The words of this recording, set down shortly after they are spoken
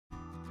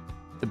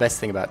The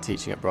best thing about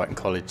teaching at Brighton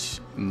College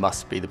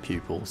must be the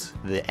pupils.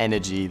 The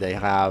energy they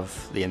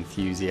have, the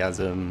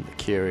enthusiasm, the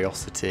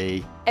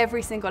curiosity.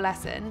 Every single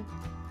lesson,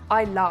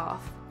 I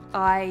laugh.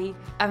 I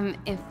am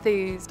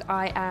enthused,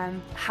 I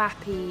am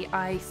happy,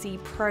 I see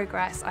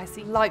progress, I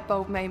see light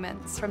bulb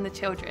moments from the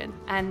children,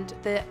 and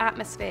the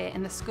atmosphere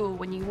in the school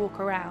when you walk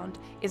around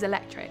is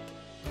electric.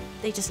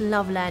 They just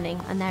love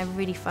learning and they're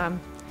really fun,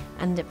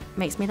 and it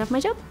makes me love my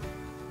job.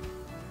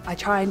 I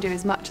try and do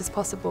as much as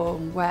possible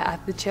where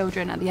the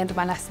children at the end of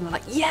my lesson are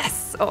like,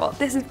 yes, or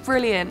this is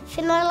brilliant. The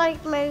thing I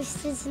like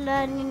most is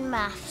learning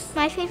maths.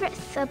 My favourite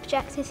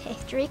subject is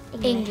history,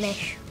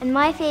 English. And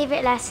my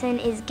favourite lesson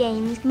is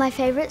games. My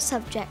favourite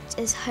subject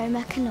is home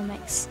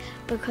economics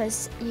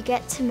because you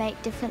get to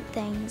make different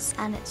things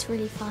and it's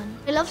really fun.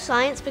 I love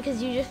science because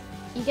you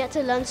get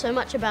to learn so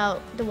much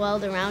about the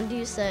world around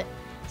you. So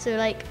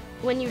like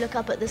when you look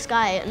up at the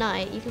sky at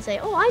night, you can say,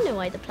 oh, I know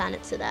why the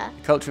planets are there.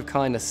 Culture of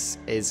kindness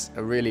is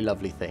a really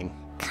lovely thing.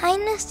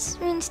 Kindness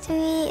means to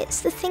me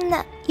it's the thing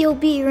that you'll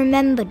be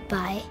remembered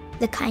by,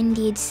 the kind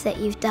deeds that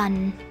you've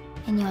done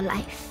in your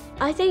life.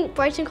 I think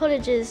Brighton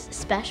College is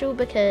special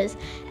because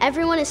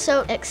everyone is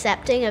so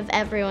accepting of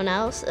everyone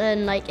else,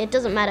 and like it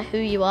doesn't matter who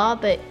you are,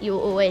 but you'll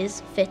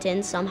always fit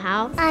in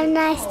somehow. I'm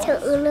nice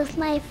to all of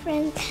my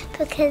friends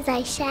because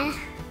I share.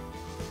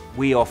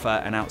 We offer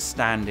an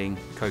outstanding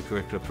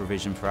co-curricular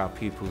provision for our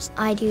pupils.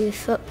 I do a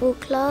football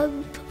club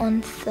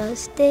on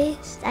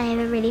Thursdays. I have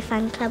a really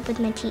fun club with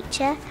my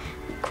teacher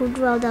called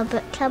Roald Dahl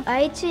Book Club.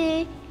 I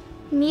do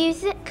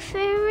music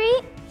theory,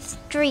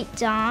 street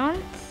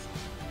dance,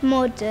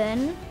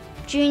 modern,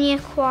 junior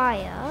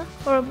choir,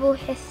 horrible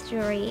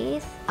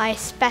histories. I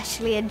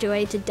especially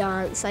enjoy to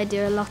dance. I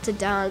do a lot of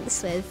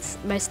dance with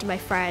most of my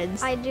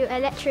friends. I do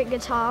electric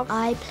guitar.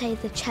 I play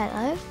the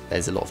cello.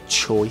 There's a lot of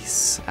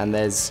choice and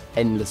there's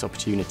endless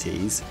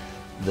opportunities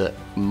that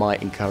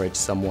might encourage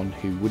someone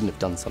who wouldn't have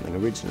done something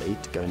originally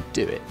to go and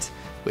do it,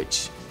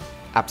 which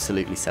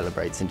absolutely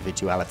celebrates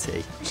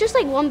individuality. It's just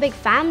like one big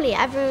family.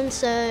 Everyone's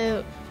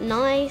so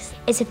nice.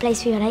 It's a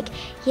place where you're like,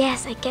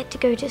 yes, I get to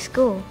go to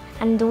school,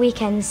 and the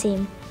weekends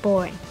seem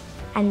boring.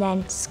 And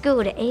then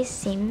school days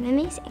seem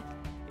amazing.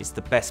 It's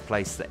the best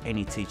place that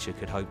any teacher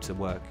could hope to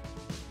work.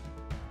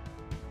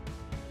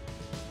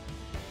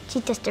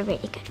 She's just a really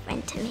good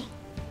friend to me.